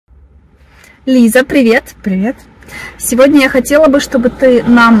Лиза, привет! Привет! Сегодня я хотела бы, чтобы ты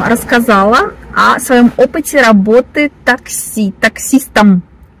нам рассказала о своем опыте работы таксистом.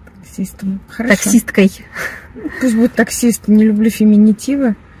 Хорошо. Таксисткой. Пусть будет таксист, не люблю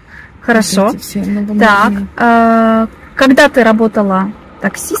феминитивы. Хорошо. Все, так, когда ты работала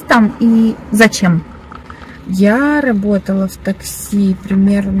таксистом и зачем? Я работала в такси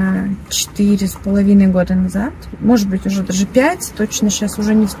примерно 4,5 года назад. Может быть, уже даже 5, точно сейчас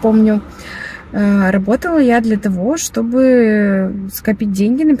уже не вспомню. Работала я для того, чтобы скопить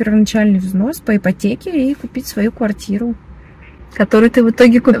деньги на первоначальный взнос по ипотеке и купить свою квартиру. Которую ты в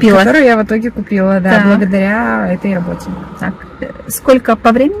итоге купила? Которую я в итоге купила, да, благодаря этой работе. Так, сколько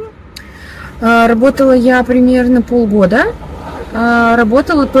по времени? Работала я примерно полгода.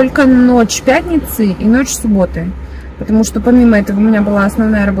 Работала только ночь пятницы и ночь субботы. Потому что помимо этого у меня была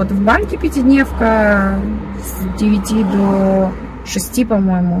основная работа в банке, пятидневка, с 9 до 6,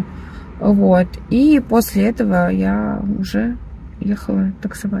 по-моему. Вот. И после этого я уже ехала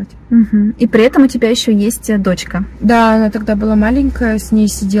таксовать. Угу. И при этом у тебя еще есть дочка. Да, она тогда была маленькая, с ней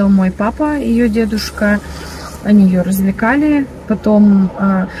сидел мой папа, ее дедушка. Они ее развлекали. Потом,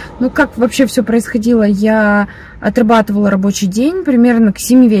 как вообще все происходило, я отрабатывала рабочий день, примерно к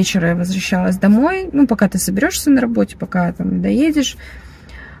 7 вечера я возвращалась домой. Пока ты соберешься на работе, пока там доедешь.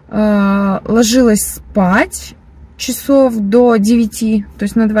 Ложилась спать часов до 9, то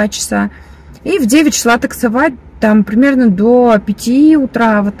есть на 2 часа. И в 9 шла таксовать, там примерно до 5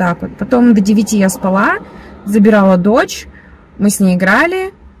 утра, вот так вот. Потом до 9 я спала, забирала дочь, мы с ней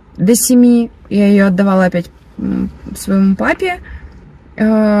играли до 7. Я ее отдавала опять своему папе.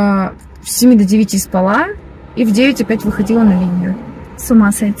 С 7 до 9 спала, и в 9 опять выходила на линию. С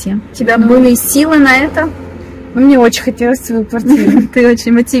ума сойти. У тебя были силы на это? Мне очень хотелось свою квартиру. Ты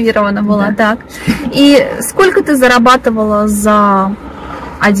очень мотивирована была, так. И сколько ты зарабатывала за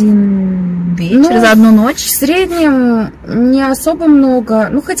один вечер, за одну ночь? В среднем не особо много.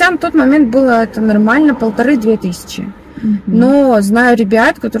 Хотя на тот момент было это нормально, 1500–2000. Но знаю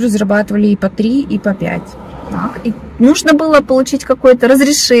ребят, которые зарабатывали и по 3, и по 5. Так, и нужно было получить какое-то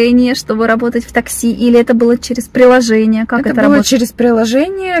разрешение, чтобы работать в такси, или это было через приложение? Как это было работает? Через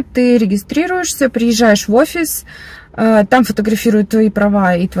приложение. Ты регистрируешься, приезжаешь в офис, там фотографируют твои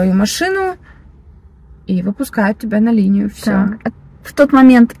права и твою машину, и выпускают тебя на линию. Все. Так. А в тот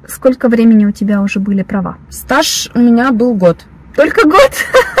момент сколько времени у тебя уже были права? Стаж у меня был год. Только год?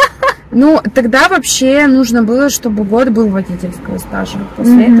 Тогда вообще нужно было, чтобы год был водительского стажа.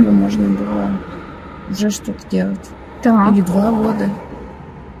 После этого можно было уже что-то делать. Так. Или 2 года.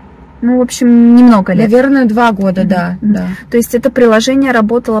 В общем, немного лет. Наверное, 2 года, да. То есть это приложение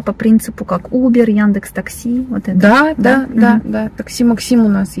работало по принципу как Uber, Яндекс.Такси, вот это? Да. Такси Максим у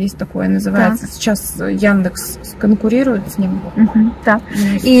нас есть такое, называется. Так. Сейчас Яндекс конкурирует с ним. Так.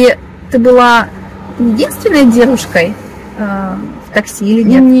 И ты была единственной девушкой в такси или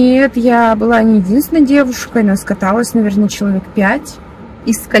нет? Нет, я была не единственной девушкой, нас каталось, наверное, человек 5.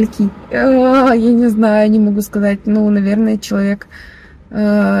 Из скольки? Я не знаю, не могу сказать. Наверное, человек,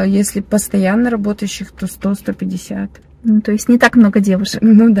 если постоянно работающих, то 100–150. То есть не так много девушек.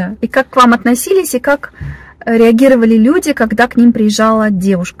 Да. И как к вам относились, и как реагировали люди, когда к ним приезжала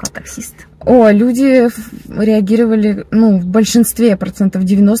девушка-таксист? Люди реагировали, в большинстве, 90%,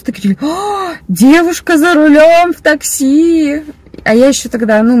 говорили: девушка за рулем в такси! А я еще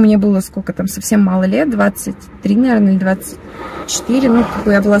тогда, мне было сколько там, совсем мало лет, 23, наверное, или 24,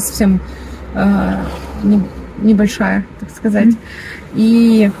 я была совсем небольшая, так сказать.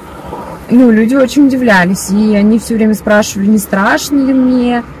 И, люди очень удивлялись, и они все время спрашивали, не страшно ли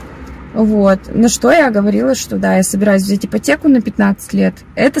мне. Вот. На что я говорила, что да, я собираюсь взять ипотеку на 15 лет.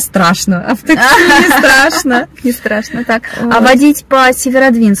 Это страшно, а в такси не страшно. Не страшно, так. А водить по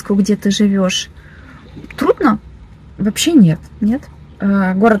Северодвинску, где ты живешь, трудно? Вообще нет. Нет?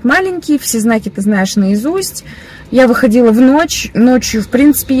 Город маленький, все знаки ты знаешь наизусть. Я выходила в ночь. Ночью, в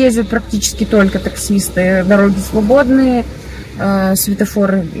принципе, ездят практически только таксисты. Дороги свободные,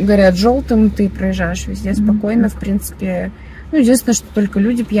 светофоры горят желтым, ты проезжаешь везде спокойно, в принципе. Единственное, что только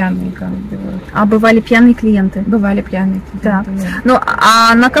люди пьяные бывают. А бывали пьяные клиенты? Бывали пьяные клиенты, да.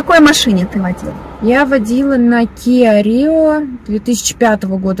 А на какой машине ты водила? Я водила на Kia Rio 2005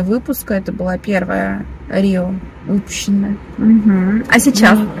 года выпуска. Это была первая Rio выпущенная. А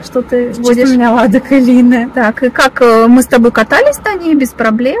сейчас что ты водишь? У меня Лада Калина. Так, и как мы с тобой катались на ней без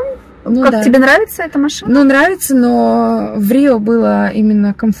проблем? Как тебе нравится эта машина? Нравится, но в Рио было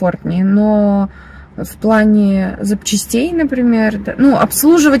именно комфортнее. Но в плане запчастей, например,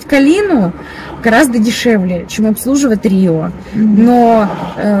 обслуживать Калину гораздо дешевле, чем обслуживать Рио. Но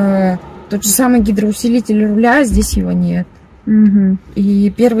тот же самый гидроусилитель руля, здесь его нет.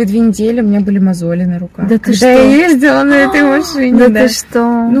 И первые 2 недели у меня были мозоли на руках. Да ты когда что? я ездила на этой машине. Да ты что?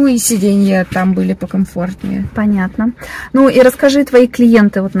 Ну и сиденья там были покомфортнее. Понятно. Ну и расскажи, твои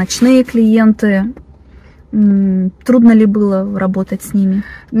клиенты, вот ночные клиенты, трудно ли было работать с ними?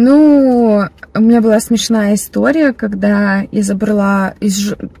 Ну, у меня была смешная история, когда я забрала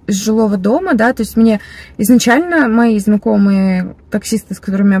из жилого дома, да, то есть мне изначально мои знакомые таксисты, с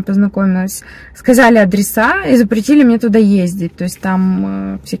которыми я познакомилась, сказали адреса и запретили мне туда ездить. То есть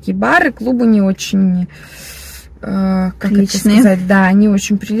там всякие бары, клубы не очень, как приличные. это сказать, да, не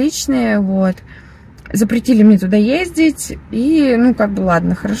очень приличные, вот. Запретили мне туда ездить, и, ну, как бы,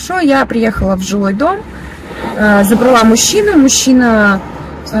 ладно, хорошо. Я приехала в жилой дом, забрала мужчину. Мужчина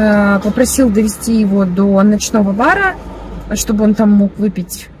попросил довести его до ночного бара, чтобы он там мог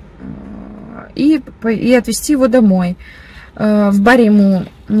выпить, и отвезти его домой. В баре ему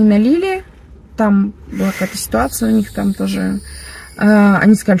не налили, там была какая-то ситуация у них, там тоже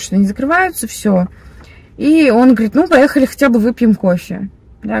они сказали, что они закрываются, все. И он говорит, ну, поехали, хотя бы выпьем кофе.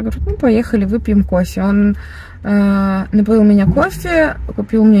 Я говорю, ну, поехали, выпьем кофе. Он напоил меня кофе,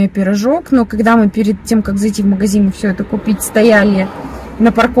 купил мне пирожок, но когда мы перед тем, как зайти в магазин и все это купить, стояли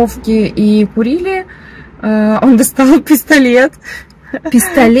на парковке и курили, он достал пистолет.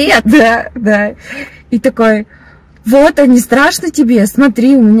 Пистолет? Да. И такой, вот, а не страшно тебе?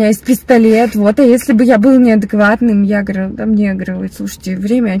 Смотри, у меня есть пистолет, вот, а если бы я был неадекватным? Я говорю, да мне, говорю, слушайте,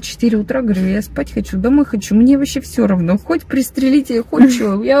 время 4 утра, говорю, я спать хочу, домой хочу, мне вообще все равно, хоть пристрелите, хоть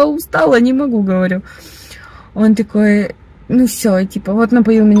что, я устала, не могу, говорю. Он такой, ну все, типа, вот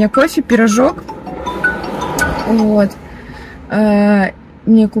напоил меня кофе, пирожок, вот,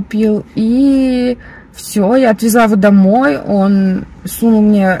 мне купил, и все, я отвезла его домой, он сунул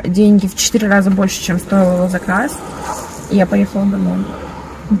мне деньги в 4 раза больше, чем стоил его заказ, и я поехала домой.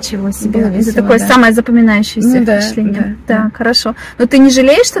 Ничего себе. Было весело, это такое самое запоминающееся впечатление. Да, хорошо. Но ты не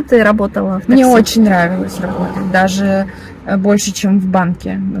жалеешь, что ты работала в такси? Мне очень нравилось работать, даже больше, чем в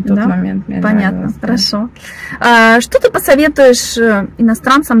банке на тот момент. Мне понятно, нравилось, хорошо. Что ты посоветуешь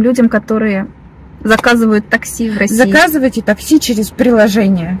иностранцам, людям, которые заказывают такси в России? Заказывайте такси через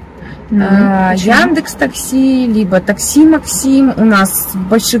приложение. Яндекс Такси, либо Такси Максим. У нас в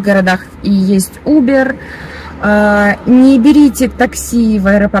больших городах и есть Uber. Не берите такси в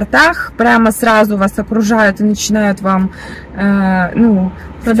аэропортах, прямо сразу вас окружают и начинают вам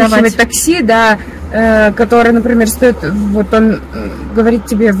продавать такси, да, который, например, стоит, вот он говорит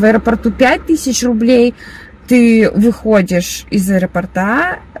тебе в аэропорту 5000 рублей, ты выходишь из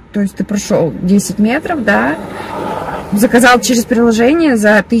аэропорта, то есть ты прошел 10 метров, да, заказал через приложение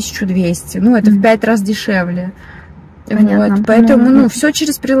за 1200, ну, это в 5 раз дешевле. Понятно. Вот, поэтому, все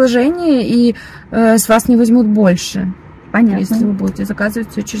через приложение, и с вас не возьмут больше. Понятно. Если вы будете заказывать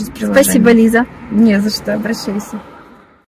все через приложение. Спасибо, Лиза. Не за что, обращайся.